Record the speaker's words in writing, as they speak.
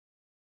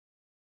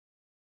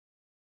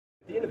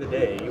At the end of the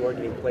day, you are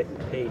getting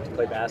paid to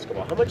play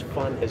basketball. How much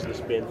fun has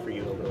this been for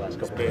you over the last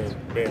couple of years?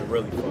 It's been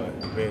really fun.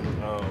 It's been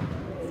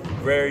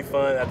very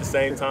fun. At the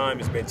same time,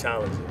 it's been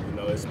challenging.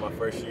 It's my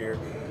first year,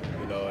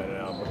 and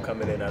I'm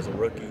coming in as a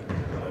rookie.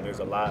 There's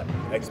a lot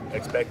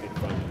expected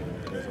from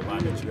you. There's a lot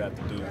that you have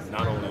to do,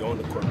 not only on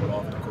the court, but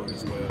off the court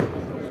as well,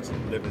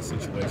 with living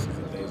situations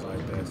and things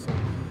like that. So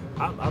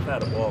I've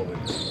had a ball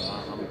with it.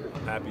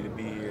 I'm happy to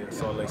be here in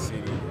Salt Lake City.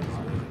 It's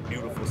a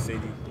beautiful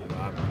city.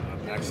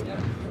 I've actually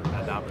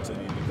had the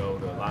opportunity to go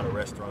to a lot of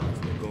restaurants,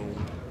 Lagoon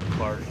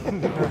Park,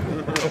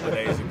 a couple of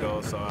days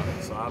ago. So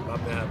I've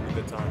been having a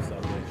good time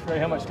South Lake. Trey,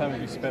 how much time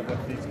have you spent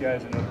with these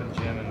guys in open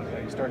gym, and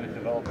are you starting to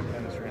develop a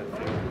chemistry on the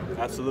field?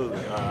 Absolutely.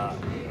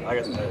 Like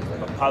I said,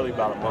 probably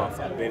about a month.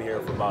 I've been here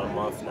for about a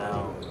month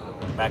now,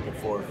 back and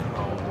forth from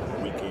home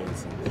on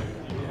weekends.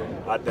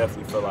 I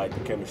definitely feel like the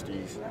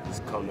chemistry's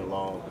just coming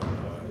along.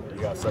 You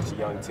got such a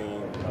young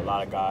team, a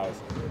lot of guys.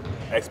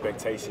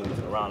 Expectations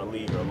around the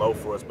league are low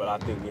for us, but I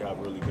think we have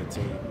a really good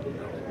team.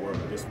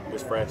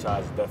 This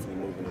franchise is definitely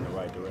moving in the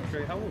right direction.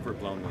 Trey, how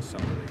overblown was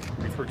Summer League?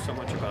 We've heard so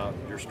much about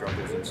your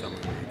struggles in Summer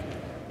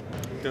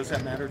League. Does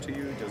that matter to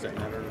you? Does that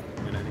matter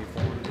in any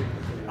form?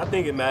 I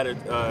think it mattered.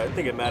 I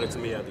think it mattered to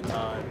me at the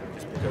time,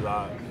 just because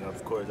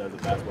of course, as a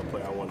basketball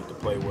player, I wanted to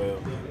play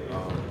well.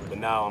 But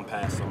now I'm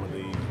past Summer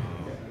League.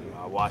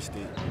 I watched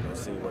it,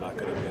 seeing what I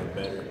could have done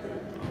better.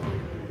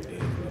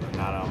 And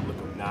now that I'm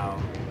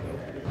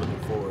looking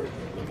forward,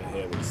 looking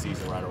ahead with the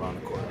season right around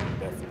the corner,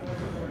 definitely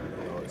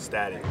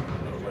ecstatic,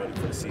 ready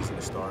for the season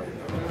to start,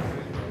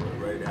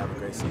 ready to have a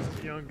great season.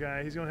 Young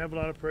guy, he's going to have a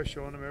lot of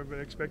pressure on him.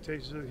 Everybody,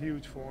 expectations are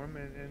huge for him,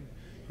 and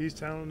he's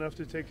talented enough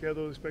to take care of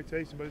those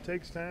expectations. But it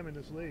takes time in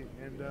this league,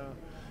 and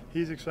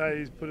he's excited.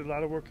 He's put a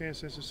lot of work in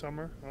since the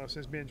summer,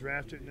 since being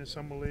drafted in the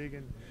summer league,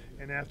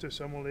 and after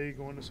summer league,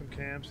 going to some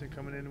camps and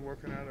coming in and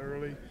working out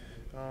early.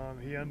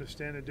 He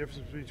understands the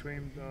difference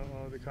between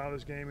the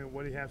college game and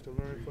what he has to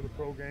learn for the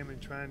pro game,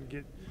 and trying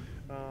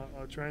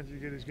to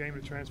get his game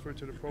to transfer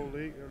to the pro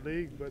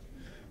league. But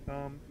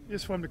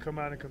it's fun to come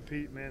out and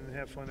compete, man, and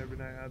have fun every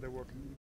night out there working.